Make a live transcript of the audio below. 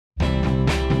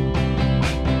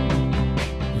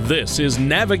This is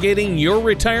Navigating Your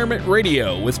Retirement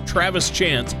Radio with Travis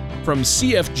Chance from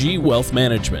CFG Wealth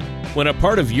Management. When a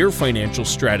part of your financial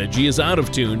strategy is out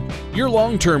of tune, your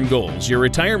long-term goals, your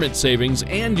retirement savings,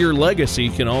 and your legacy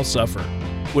can all suffer.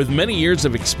 With many years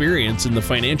of experience in the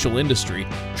financial industry,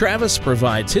 Travis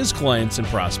provides his clients and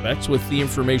prospects with the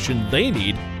information they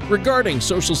need regarding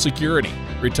Social Security,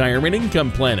 retirement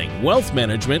income planning, wealth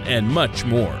management, and much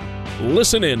more.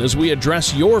 Listen in as we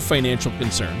address your financial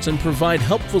concerns and provide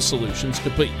helpful solutions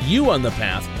to put you on the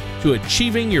path to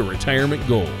achieving your retirement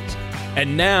goals.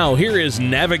 And now, here is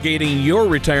Navigating Your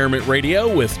Retirement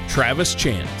Radio with Travis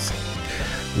Chance.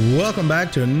 Welcome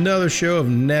back to another show of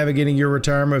Navigating Your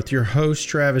Retirement with your host,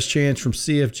 Travis Chance from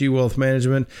CFG Wealth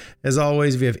Management. As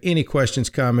always, if you have any questions,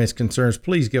 comments, concerns,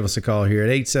 please give us a call here at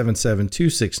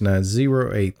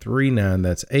 877-269-0839.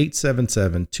 That's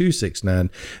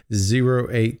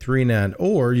 877-269-0839.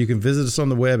 Or you can visit us on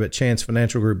the web at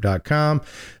chancefinancialgroup.com.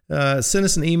 Send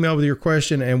us an email with your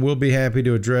question, and we'll be happy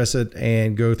to address it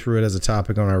and go through it as a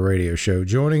topic on our radio show.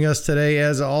 Joining us today,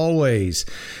 as always,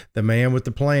 the man with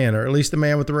the plan, or at least the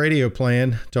man with the radio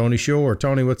plan, Tony Shore.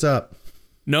 Tony, what's up?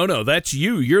 No, that's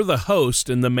you. You're the host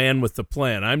and the man with the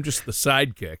plan. I'm just the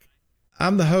sidekick.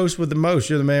 I'm the host with the most.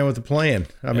 You're the man with the plan.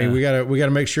 I mean, we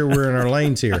gotta make sure we're in our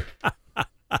lanes here.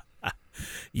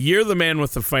 You're the man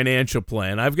with the financial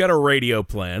plan. I've got a radio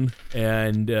plan,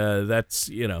 and that's,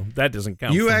 that doesn't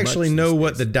count. You actually know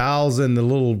what the dials and the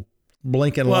little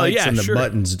blinking lights and the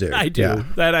buttons do. I do. Yeah.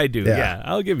 That I do. Yeah,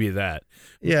 I'll give you that.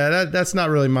 Yeah, that's not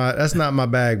my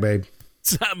bag, babe.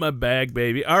 It's not my bag,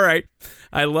 baby. All right.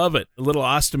 I love it. A little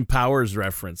Austin Powers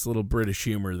reference, a little British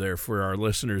humor there for our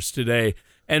listeners today.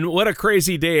 And what a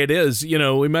crazy day it is.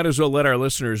 We might as well let our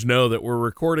listeners know that we're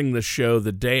recording the show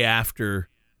the day after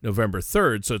November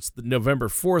 3rd. So it's November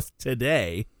 4th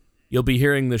today. You'll be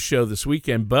hearing the show this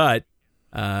weekend, but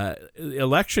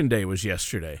Election Day was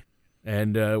yesterday.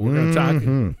 And we're going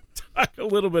to talk a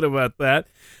little bit about that.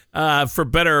 For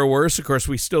better or worse, of course,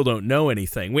 we still don't know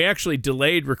anything. We actually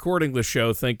delayed recording the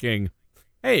show thinking,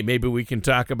 hey, maybe we can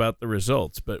talk about the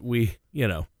results. But who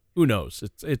knows?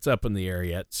 It's up in the air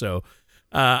yet. So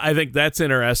I think that's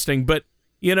interesting. But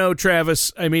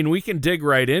Travis, I mean, we can dig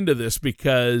right into this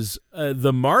because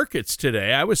the markets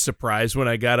today, I was surprised when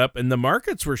I got up and the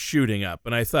markets were shooting up.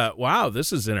 And I thought, wow,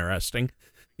 this is interesting.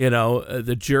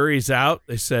 The jury's out.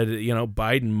 They said,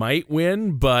 Biden might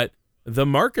win, but the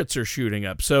markets are shooting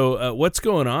up. So what's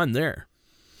going on there?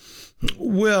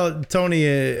 Well, Tony,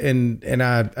 and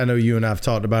I know you and I have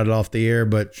talked about it off the air,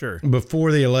 but sure.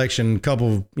 Before the election,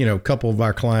 couple of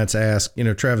our clients asked,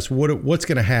 Travis, what's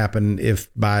going to happen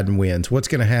if Biden wins? What's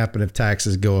going to happen if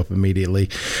taxes go up immediately?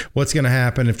 What's going to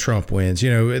happen if Trump wins?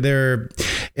 Everyone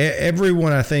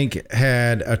I think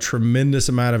had a tremendous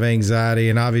amount of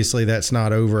anxiety, and obviously that's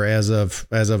not over as of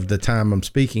the time I'm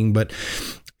speaking. But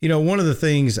one of the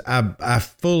things I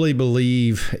fully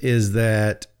believe is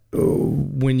that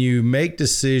when you make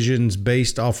decisions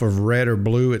based off of red or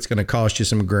blue, it's going to cost you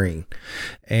some green.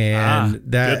 And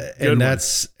that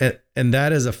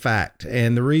is a fact.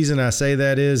 And the reason I say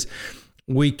that is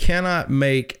we cannot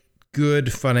make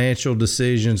good financial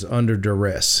decisions under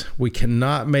duress. We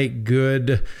cannot make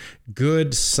good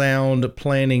sound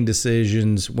planning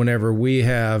decisions whenever we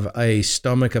have a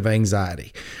stomach of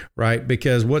anxiety, right?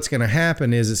 Because what's going to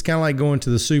happen is it's kind of like going to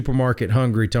the supermarket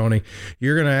hungry, Tony.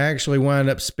 You're going to actually wind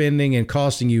up spending and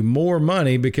costing you more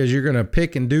money because you're going to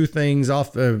pick and do things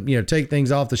off, take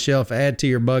things off the shelf, add to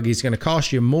your buggy. It's going to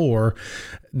cost you more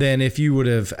than if you would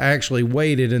have actually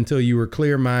waited until you were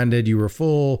clear-minded, you were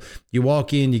full, you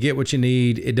walk in, you get what you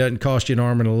need, it doesn't cost you an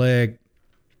arm and a leg.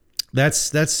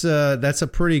 That's a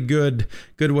pretty good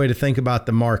way to think about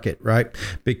the market, right?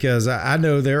 Because I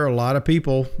know there are a lot of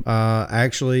people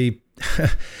actually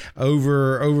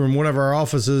over in one of our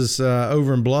offices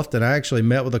over in Bluffton. I actually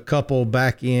met with a couple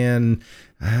back in,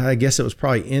 I guess it was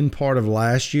probably in part of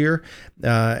last year,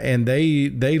 and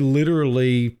they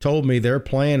literally told me their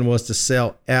plan was to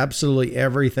sell absolutely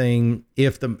everything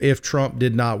if Trump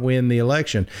did not win the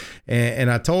election.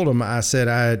 And I told them, I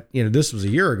said, this was a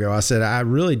year ago. I said, I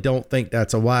really don't think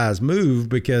that's a wise move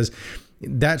because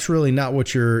that's really not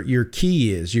what your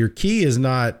key is. Your key is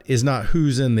not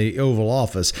who's in the Oval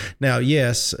Office. Now,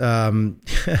 yes, and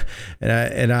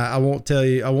I won't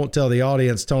tell the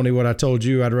audience, Tony, what I told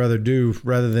you I'd rather do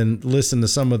rather than listen to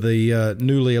some of the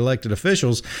newly elected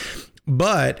officials.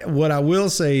 But what I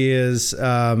will say is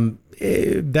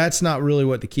that's not really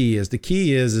what the key is. The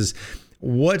key is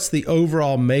what's the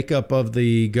overall makeup of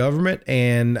the government,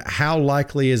 and how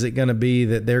likely is it going to be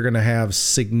that they're going to have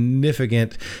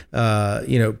significant,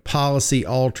 policy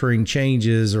altering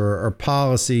changes or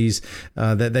policies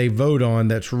that they vote on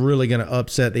that's really going to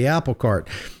upset the apple cart.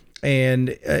 And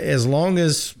as long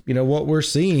as, what we're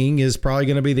seeing is probably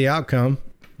going to be the outcome,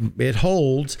 it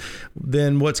holds,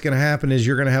 then what's going to happen is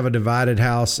you're going to have a divided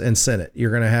House and Senate.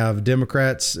 You're going to have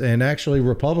Democrats, and actually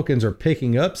Republicans are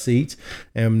picking up seats,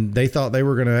 and they thought they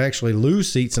were going to actually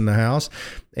lose seats in the House.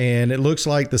 And it looks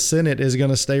like the Senate is going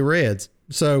to stay red.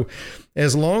 So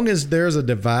as long as there's a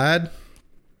divide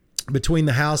between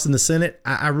the House and the Senate,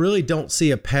 I really don't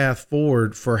see a path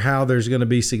forward for how there's going to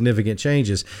be significant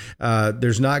changes.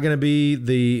 There's not going to be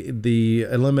the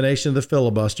elimination of the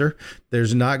filibuster.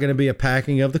 There's not going to be a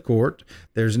packing of the court.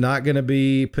 There's not going to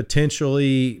be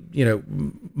potentially,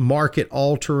 market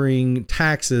altering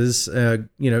taxes,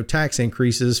 tax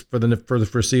increases for the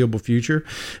foreseeable future.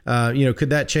 Could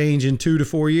that change in 2 to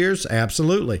 4 years?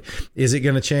 Absolutely. Is it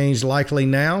going to change likely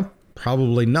now?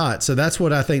 Probably not. So that's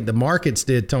what I think the markets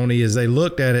did, Tony, is they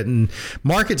looked at it, and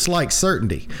markets like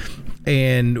certainty.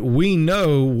 And we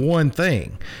know one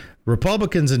thing.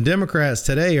 Republicans and Democrats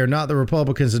today are not the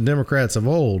Republicans and Democrats of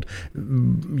old.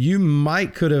 You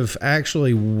could have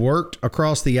actually worked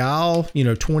across the aisle,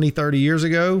 20, 30 years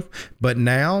ago, but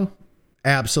now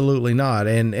absolutely not.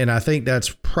 And I think that's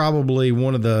probably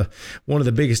one of the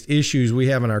biggest issues we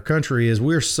have in our country is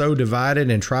we're so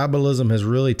divided, and tribalism has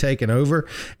really taken over.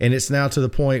 And it's now to the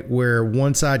point where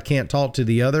one side can't talk to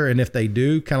the other. And if they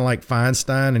do, kind of like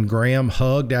Feinstein and Graham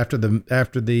hugged after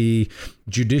the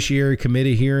Judiciary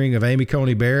Committee hearing of Amy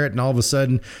Coney Barrett, and all of a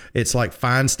sudden it's like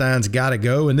Feinstein's got to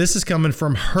go. And this is coming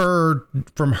from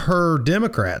her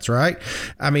Democrats, right?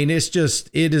 I mean, it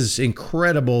is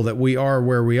incredible that we are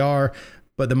where we are.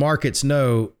 But the markets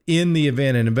know in the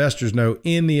event, and investors know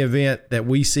in the event that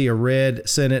we see a red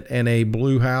Senate and a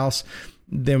blue House,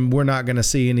 then we're not going to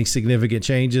see any significant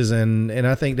changes. And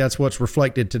I think that's what's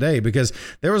reflected today, because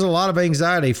there was a lot of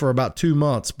anxiety for about 2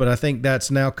 months. But I think that's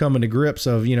now coming to grips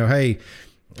of, hey,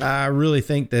 I really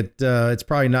think that it's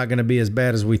probably not going to be as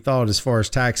bad as we thought as far as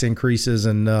tax increases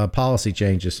and policy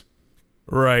changes.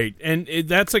 Right. And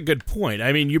that's a good point.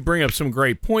 I mean, you bring up some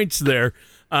great points there.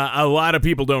 A lot of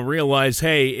people don't realize,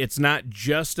 hey, it's not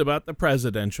just about the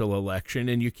presidential election,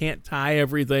 and you can't tie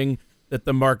everything that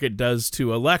the market does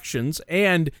to elections,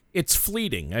 and it's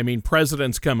fleeting. I mean,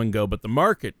 presidents come and go, but the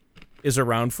market is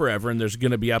around forever, and there's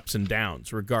going to be ups and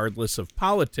downs regardless of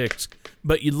politics.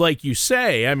 But like you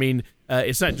say, I mean,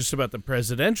 it's not just about the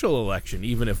presidential election.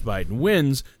 Even if Biden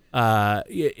wins,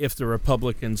 if the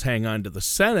Republicans hang on to the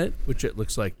Senate, which it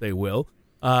looks like they will,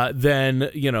 then,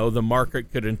 the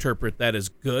market could interpret that as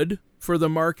good for the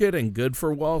market and good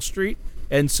for Wall Street.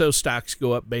 And so stocks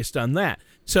go up based on that.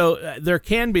 So there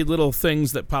can be little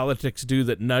things that politics do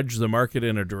that nudge the market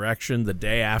in a direction the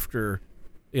day after,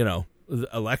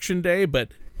 election day. But,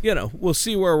 we'll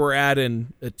see where we're at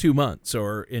in 2 months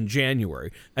or in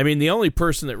January. I mean, the only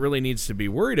person that really needs to be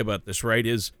worried about this, right,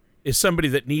 is somebody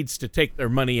that needs to take their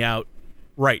money out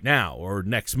right now or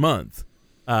next month.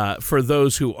 For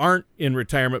those who aren't in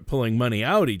retirement pulling money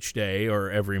out each day or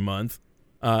every month,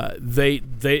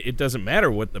 it doesn't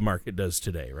matter what the market does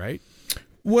today, right?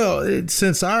 Well,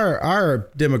 since our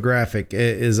demographic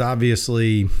is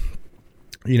obviously,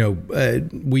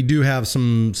 we do have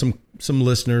some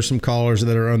listeners, some callers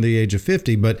that are under the age of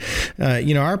 50, but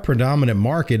our predominant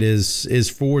market is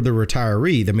for the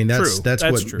retiree. I mean,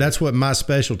 that's what my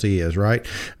specialty is, right?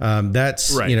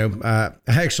 That's right. I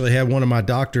actually have one of my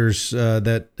doctors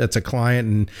that's a client,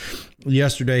 and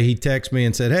yesterday he texted me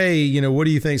and said, hey, what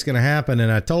do you think is going to happen?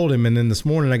 And I told him, and then this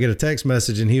morning I get a text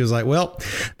message, and he was like, well,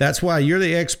 that's why you're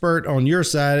the expert on your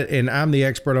side and I'm the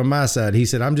expert on my side. He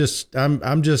said, I'm just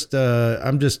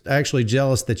actually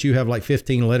jealous that you have like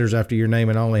 15 letters after your name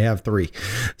and I only have 3.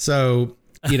 So,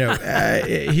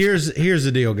 here's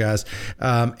the deal, guys.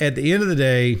 At the end of the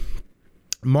day,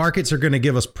 markets are going to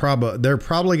give us they're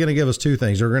probably going to give us 2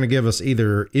 things. They're going to give us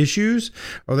either issues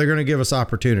or they're going to give us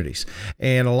opportunities.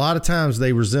 And a lot of times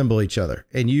they resemble each other.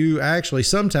 And you actually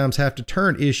sometimes have to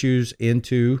turn issues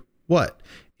into what?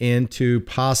 Into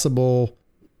possible,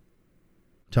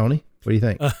 Tony, what do you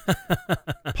think?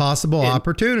 Possible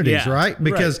opportunities, right?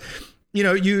 Because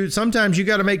sometimes you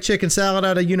got to make chicken salad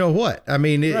out of what. I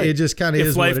mean, it just kind of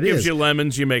is what it is. If life gives you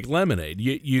lemons, you make lemonade.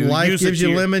 Life gives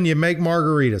you lemon, you make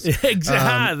margaritas.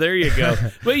 Exactly. There you go.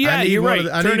 But yeah, you're right.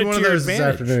 I need one of those this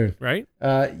afternoon. Right?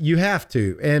 You have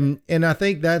to, and I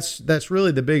think that's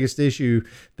really the biggest issue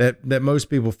that most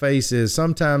people face is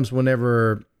sometimes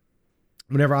whenever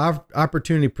whenever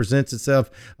opportunity presents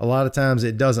itself, a lot of times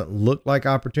it doesn't look like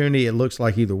opportunity. It looks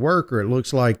like either work, or it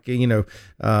looks like,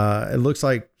 it looks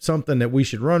like something that we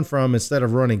should run from instead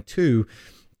of running to.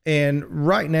 And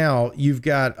right now you've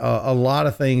got a lot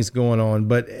of things going on,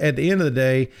 but at the end of the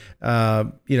day,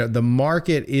 the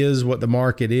market is what the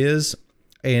market is.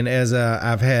 And as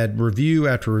I've had review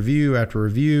after review after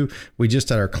review, we just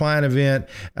had our client event.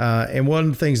 And one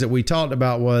of the things that we talked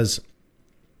about was,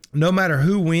 no matter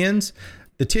who wins,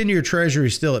 the 10-year treasury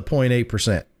is still at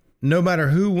 0.8%. No matter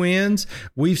who wins,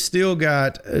 we've still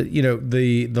got,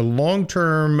 the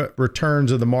long-term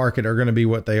returns of the market are going to be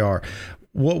what they are.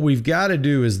 What we've got to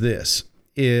do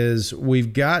is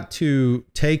we've got to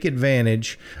take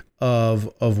advantage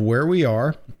of where we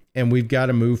are, and we've got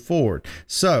to move forward.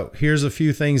 So here's a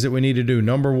few things that we need to do.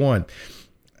 Number one,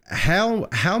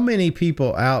 how many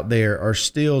people out there are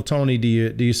still, Tony, do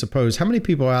you suppose, how many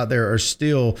people out there are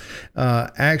still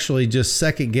actually just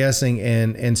second guessing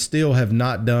and still have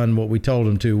not done what we told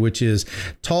them to, which is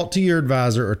talk to your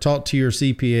advisor or talk to your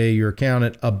CPA, your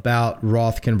accountant, about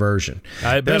Roth conversion?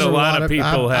 I bet a lot of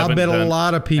people haven't. I bet a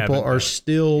lot of people are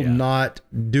still not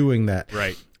doing that.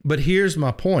 Right. But here's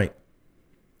my point.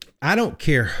 I don't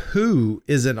care who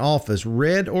is in office,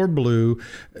 red or blue,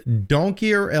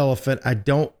 donkey or elephant, I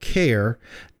don't care.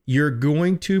 You're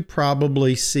going to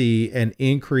probably see an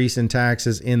increase in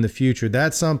taxes in the future.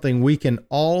 That's something we can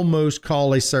almost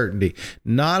call a certainty.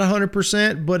 Not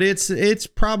 100%, but it's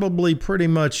probably pretty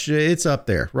much, it's up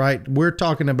there, right? We're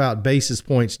talking about basis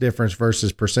points difference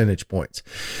versus percentage points.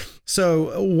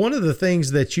 So one of the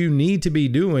things that you need to be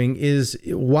doing is,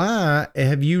 why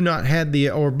have you not had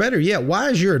or better yet, why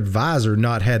has your advisor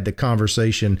not had the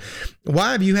conversation?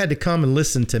 Why have you had to come and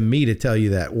listen to me to tell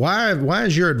you that? Why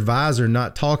is your advisor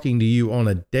not talking to you on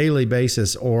a daily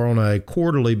basis or on a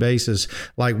quarterly basis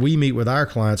like we meet with our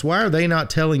clients? Why are they not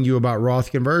telling you about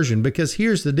Roth conversion? Because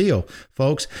here's the deal,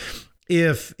 folks.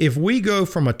 If we go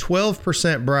from a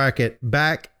 12% bracket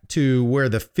back to where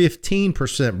the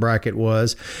 15% bracket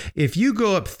was, if you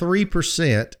go up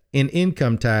 3% in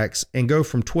income tax and go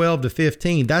from 12 to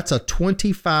 15, that's a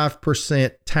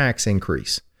 25% tax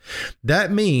increase.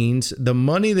 That means the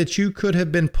money that you could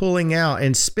have been pulling out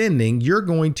and spending, you're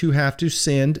going to have to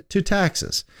send to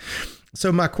taxes.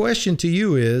 So my question to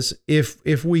you is,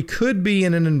 if we could be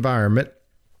in an environment,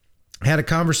 had a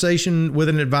conversation with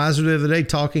an advisor the other day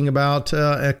talking about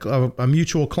a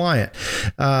mutual client.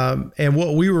 And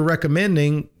what we were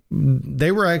recommending,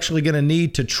 they were actually going to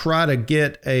need to try to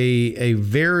get a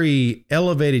very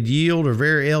elevated yield or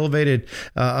very elevated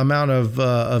amount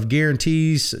of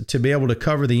guarantees to be able to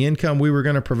cover the income we were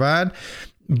going to provide.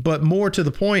 But more to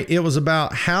the point, it was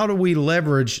about, how do we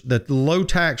leverage the low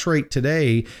tax rate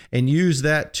today and use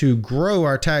that to grow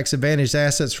our tax advantaged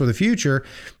assets for the future?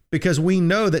 Because we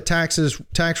know that tax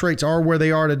rates are where they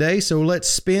are today. So let's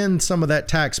spend some of that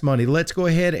tax money. Let's go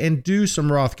ahead and do some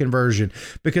Roth conversion,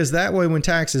 because that way, when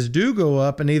taxes do go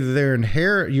up and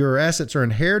either your assets are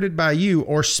inherited by you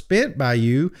or spent by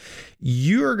you,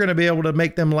 you're going to be able to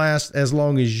make them last as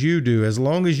long as you do. As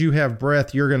long as you have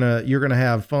breath, you're going to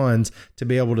have funds to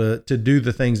be able to do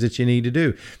the things that you need to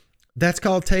do. That's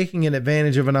called taking an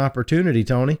advantage of an opportunity,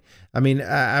 Tony. I mean,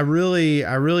 I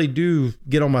really do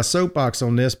get on my soapbox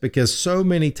on this, because so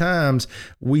many times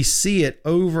we see it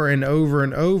over and over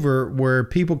and over, where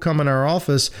people come in our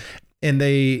office and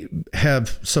they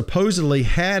have supposedly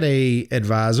had a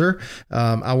advisor.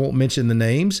 I won't mention the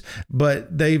names,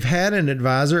 but they've had an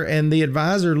advisor, and the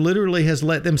advisor literally has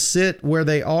let them sit where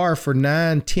they are for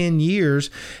 9-10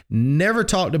 years, never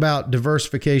talked about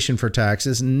diversification for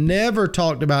taxes, never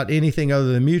talked about anything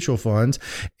other than mutual funds.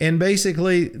 And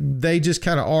basically they just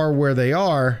kind of are where they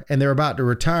are, and they're about to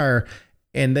retire,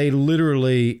 and they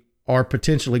literally are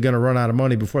potentially going to run out of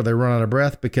money before they run out of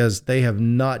breath, because they have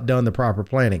not done the proper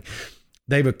planning.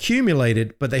 They've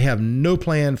accumulated, but they have no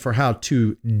plan for how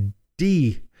to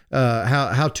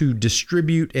how to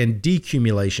distribute and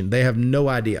decumulation. They have no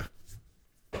idea.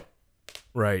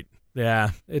 Right.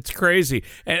 Yeah, it's crazy.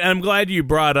 And I'm glad you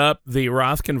brought up the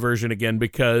Roth conversion again,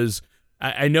 because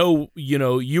I know,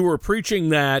 you were preaching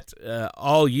that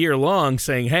all year long,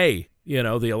 saying, hey,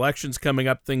 the election's coming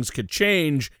up, things could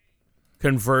change.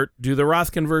 Do the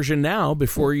Roth conversion now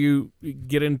before you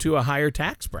get into a higher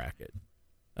tax bracket.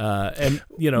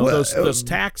 Those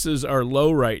taxes are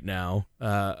low right now,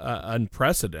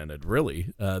 unprecedented,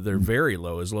 really. They're very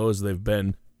low as they've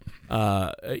been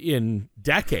in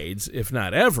decades, if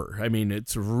not ever. I mean,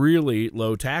 it's really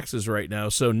low taxes right now.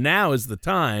 So now is the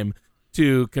time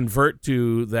to convert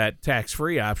to that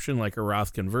tax-free option, like a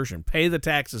Roth conversion. Pay the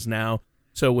taxes now,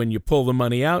 so when you pull the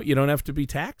money out, you don't have to be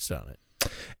taxed on it.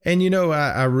 And,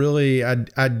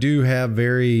 I do have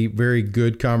very, very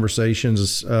good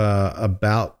conversations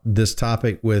about this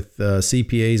topic with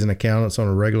CPAs and accountants on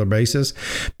a regular basis,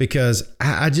 because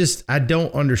I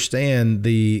don't understand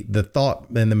the thought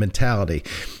and the mentality.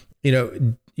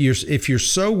 If you're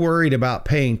so worried about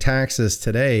paying taxes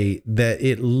today that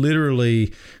it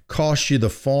literally costs you the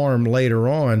farm later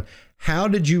on, how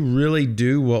did you really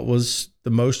do what was the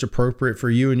most appropriate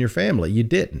for you and your family? You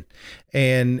didn't.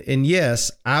 And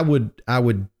yes, I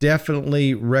would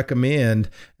definitely recommend,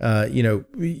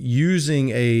 using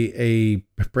a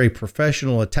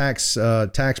professional, a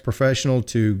tax professional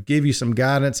to give you some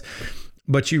guidance,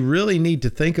 but you really need to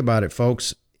think about it,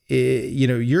 folks.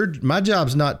 My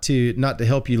job's not to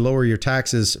help you lower your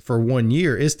taxes for 1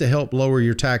 year. It's to help lower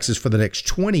your taxes for the next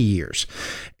 20 years.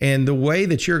 And the way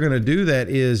that you're going to do that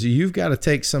is you've got to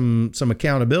take some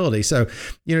accountability. So,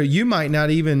 you might not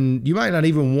even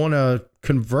want to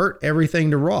convert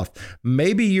everything to Roth.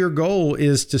 Maybe your goal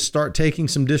is to start taking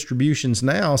some distributions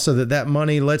now so that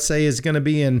money, let's say, is going to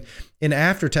be in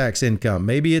after-tax income.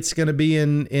 Maybe it's going to be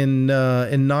in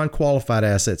non-qualified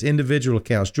assets, individual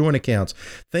accounts, joint accounts,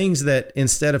 things that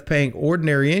instead of paying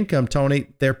ordinary income, Tony,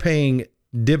 they're paying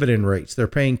dividend rates. They're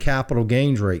paying capital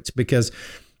gains rates, because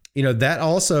that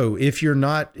also, if you're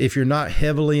not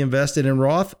heavily invested in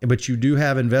Roth, but you do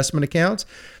have investment accounts,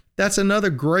 that's another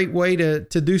great way to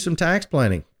do some tax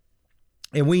planning.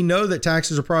 And we know that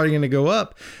taxes are probably going to go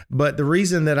up, but the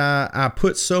reason that I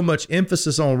put so much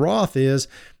emphasis on Roth is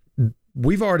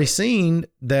we've already seen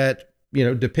that,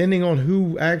 depending on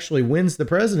who actually wins the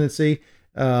presidency,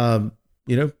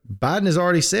 Biden has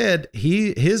already said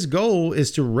his goal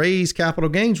is to raise capital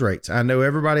gains rates. I know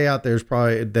everybody out there is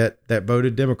probably that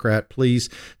voted Democrat. Please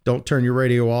don't turn your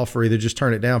radio off, or either just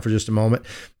turn it down for just a moment,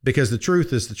 because the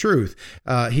truth is the truth.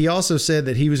 He also said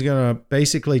that he was going to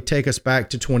basically take us back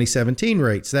to 2017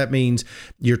 rates. That means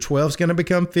your 12 is going to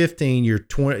become 15, your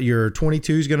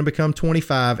 22 is going to become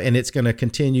 25, and it's going to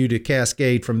continue to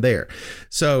cascade from there.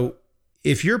 So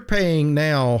if you're paying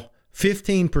now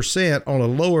 15% on a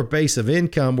lower base of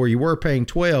income where you were paying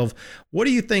 12, what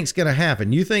do you think is going to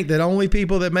happen? You think that only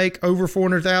people that make over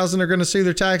 400,000 are going to see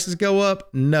their taxes go up?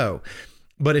 No.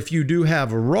 But if you do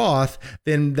have a Roth,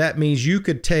 then that means you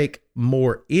could take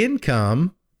more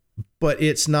income, but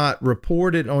it's not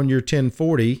reported on your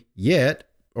 1040 yet,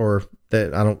 or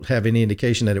that I don't have any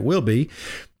indication that it will be,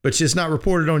 but it's just not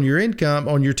reported on your income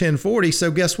on your 1040.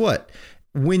 So guess what?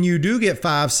 When you do get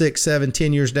 5, 6, 7,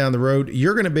 10 years down the road,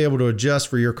 you're going to be able to adjust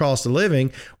for your cost of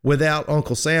living without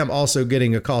Uncle Sam also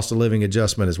getting a cost of living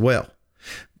adjustment as well.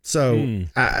 So,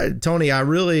 Tony, I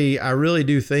really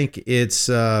do think it's,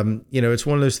 it's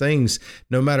one of those things.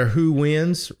 No matter who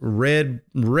wins, red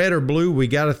or blue, we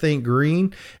got to think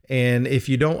green. And if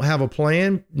you don't have a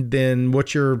plan, then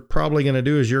what you're probably going to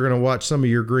do is you're going to watch some of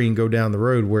your green go down the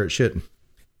road where it shouldn't.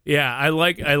 Yeah, I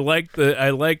like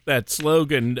that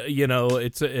slogan.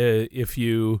 It's if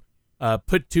you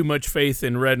put too much faith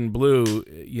in red and blue,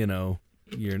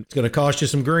 it's going to cost you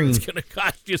some green. It's going to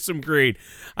cost you some green.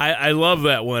 I love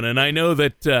that one, and I know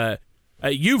that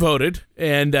you voted,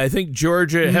 and I think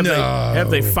Georgia have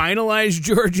they finalized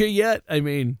Georgia yet? I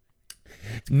mean,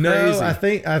 no, I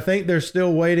think they're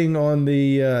still waiting on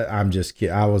the. I'm just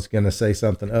kidding. I was going to say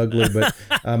something ugly, but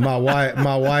my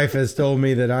wife has told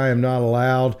me that I am not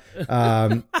allowed.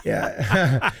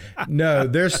 No,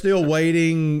 they're still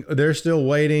waiting. They're still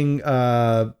waiting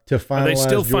to finalize. Are they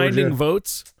still Georgia. finding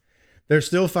votes? They're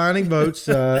still finding votes.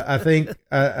 I think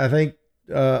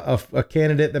a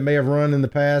candidate that may have run in the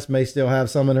past may still have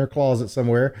some in her closet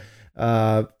somewhere.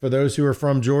 For those who are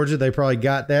from Georgia, they probably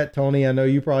got that. Tony, I know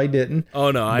you probably didn't.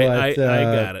 Oh no, I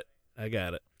got it. I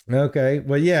got it. Okay.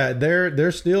 Well, yeah,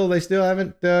 they still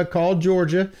haven't called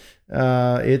Georgia.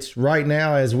 It's right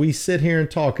now as we sit here and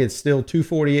talk, it's still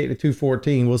 248 to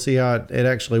 214. We'll see how it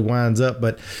actually winds up.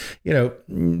 But,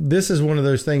 this is one of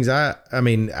those things. I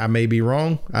may be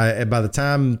wrong. By the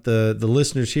time the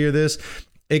listeners hear this,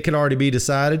 it could already be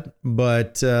decided.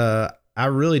 But I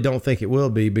really don't think it will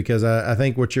be, because I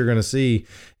think what you're going to see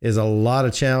is a lot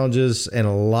of challenges and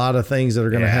a lot of things that are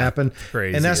going to happen.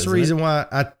 Crazy, and that's the reason why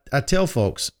I tell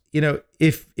folks,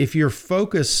 if you're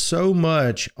focused so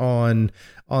much on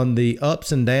the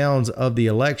ups and downs of the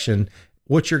election,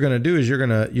 what you're going to do is you're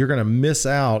going to miss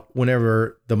out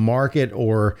whenever the market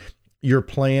or your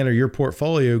plan or your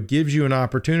portfolio gives you an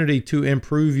opportunity to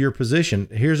improve your position.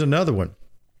 Here's another one.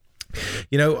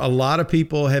 You know, a lot of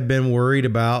people have been worried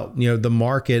about, you know, the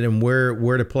market and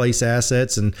where to place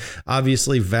assets. And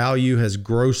obviously value has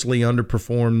grossly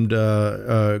underperformed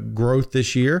growth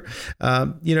this year.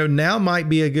 You know, now might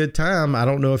be a good time. I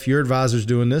don't know if your advisor's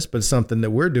doing this, but it's something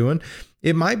that we're doing.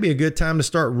 It might be a good time to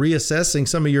start reassessing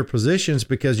some of your positions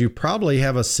because you probably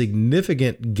have a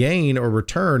significant gain or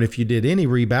return if you did any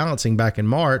rebalancing back in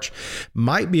March.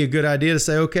 Might be a good idea to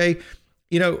say, okay,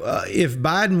 you know, if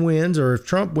Biden wins or if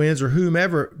Trump wins or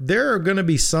whomever, there are going to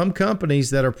be some companies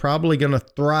that are probably going to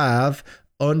thrive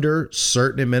under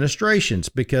certain administrations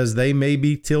because they may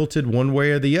be tilted one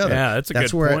way or the other. Yeah, that's a good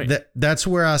point. That's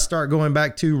where I start going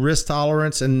back to risk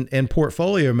tolerance and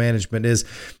portfolio management is,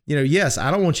 you know, yes, I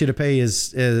don't want you to pay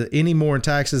as any more in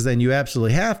taxes than you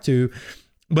absolutely have to,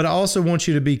 but I also want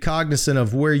you to be cognizant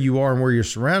of where you are and where your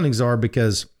surroundings are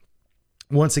because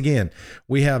once again,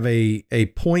 we have a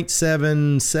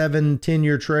 0.77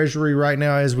 10-year treasury right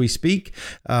now as we speak.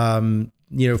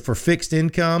 You know, for fixed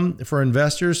income for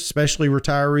investors, especially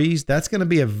retirees, that's going to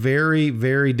be a very,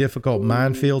 very difficult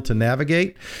minefield to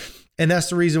navigate. And that's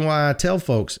the reason why I tell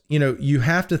folks, you know, you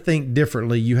have to think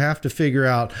differently. You have to figure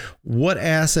out what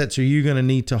assets are you going to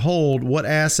need to hold? What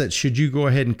assets should you go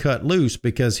ahead and cut loose?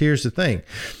 Because here's the thing.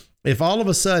 If all of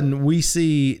a sudden we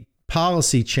see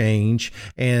policy change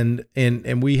and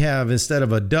we have, instead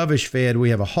of a dovish Fed, we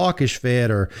have a hawkish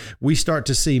Fed, or we start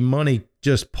to see money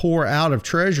just pour out of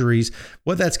treasuries,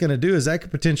 what that's going to do is that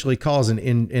could potentially cause an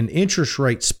interest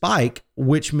rate spike,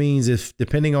 which means if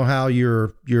depending on how your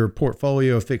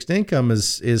portfolio of fixed income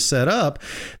is set up,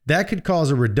 that could cause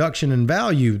a reduction in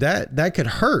value. That could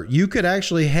hurt. You could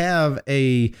actually have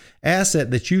a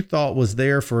asset that you thought was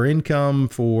there for income,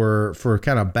 for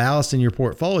kind of ballast in your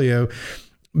portfolio,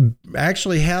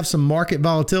 actually have some market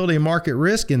volatility and market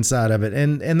risk inside of it.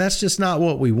 And that's just not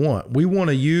what we want. We want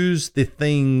to use the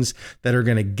things that are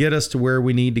going to get us to where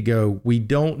we need to go. We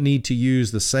don't need to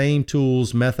use the same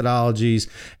tools, methodologies,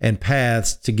 and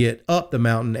paths to get up the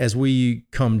mountain as we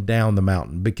come down the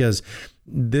mountain, because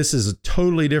this is a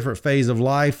totally different phase of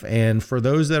life. And for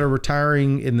those that are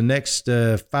retiring in the next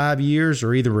 5 years,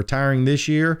 or either retiring this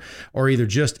year or either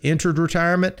just entered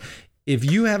retirement, if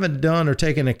you haven't done or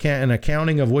taken an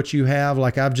accounting of what you have,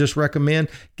 like I've just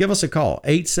recommended, give us a call,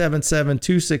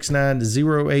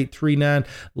 877-269-0839.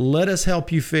 Let us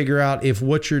help you figure out if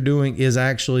what you're doing is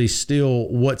actually still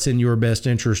what's in your best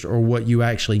interest or what you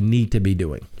actually need to be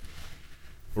doing.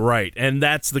 Right, and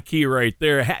that's the key right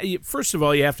there. First of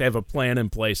all, you have to have a plan in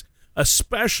place,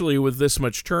 especially with this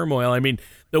much turmoil. I mean,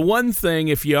 the one thing,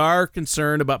 if you are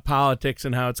concerned about politics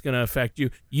and how it's going to affect you,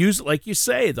 use, like you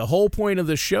say, the whole point of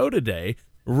the show today,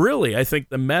 really, I think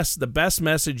the best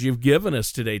message you've given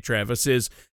us today, Travis, is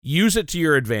use it to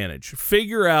your advantage.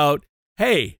 Figure out,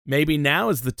 hey, maybe now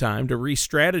is the time to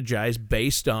re-strategize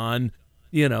based on,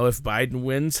 you know, if Biden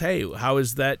wins, hey, how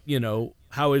is that going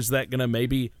to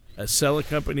maybe sell a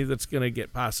company that's going to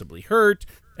get possibly hurt,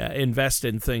 invest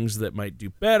in things that might do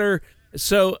better.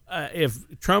 So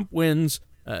if Trump wins,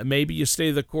 maybe you stay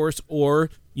the course,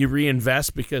 or you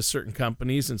reinvest because certain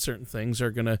companies and certain things are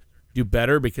going to do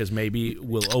better because maybe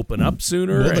we'll open up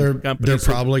sooner. Well, they're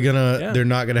probably they're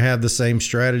not going to have the same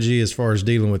strategy as far as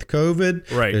dealing with COVID.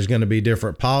 Right. There's going to be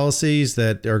different policies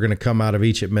that are going to come out of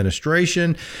each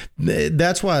administration.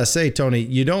 That's why I say, Tony,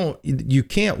 you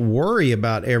can't worry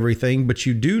about everything, but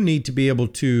you do need to be able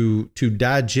to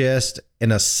digest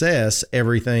and assess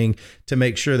everything to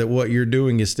make sure that what you're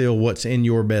doing is still what's in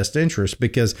your best interest.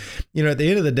 Because, you know, at the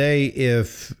end of the day,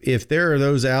 if there are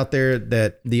those out there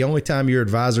that the only time your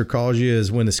advisor calls you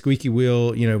is when the squeaky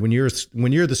wheel, you know, when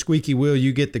you're the squeaky wheel,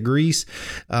 you get the grease.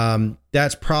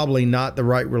 That's probably not the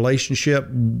right relationship.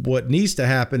 What needs to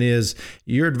happen is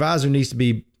your advisor needs to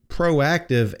be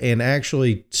proactive and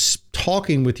actually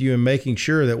talking with you and making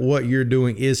sure that what you're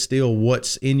doing is still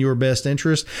what's in your best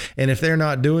interest. And if they're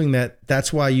not doing that,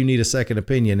 that's why you need a second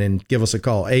opinion. And give us a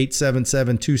call,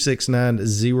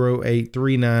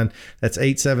 877-269-0839. That's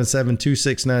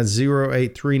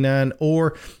 877-269-0839,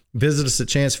 or visit us at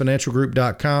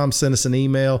chancefinancialgroup.com, send us an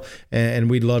email, and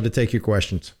we'd love to take your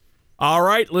questions. All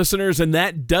right, listeners, and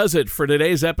that does it for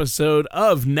today's episode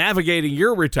of Navigating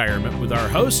Your Retirement with our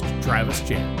host, Travis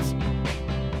Chance.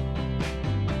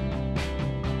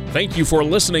 Thank you for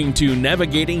listening to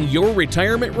Navigating Your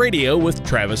Retirement Radio with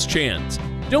Travis Chance.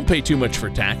 Don't pay too much for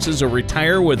taxes or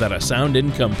retire without a sound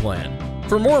income plan.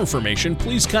 For more information,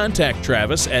 please contact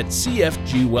Travis at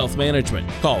CFG Wealth Management.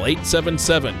 Call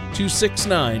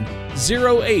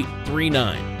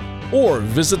 877-269-0839. or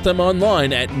visit them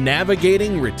online at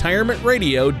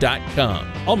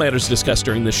navigatingretirementradio.com. All matters discussed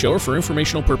during this show are for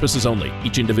informational purposes only.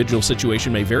 Each individual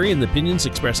situation may vary, and the opinions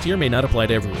expressed here may not apply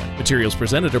to everyone. Materials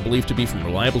presented are believed to be from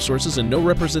reliable sources, and no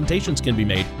representations can be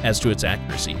made as to its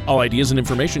accuracy. All ideas and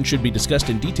information should be discussed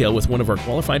in detail with one of our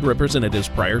qualified representatives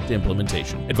prior to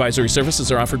implementation. Advisory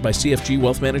services are offered by CFG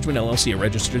Wealth Management, LLC, a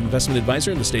registered investment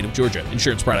advisor in the state of Georgia.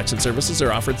 Insurance products and services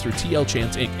are offered through TL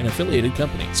Chance, Inc., an affiliated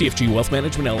company. CFG Wealth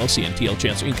Management, LLC, and TL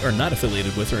Chance, Inc. are not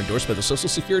affiliated with or endorsed by the Social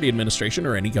Security Administration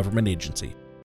or any government agency.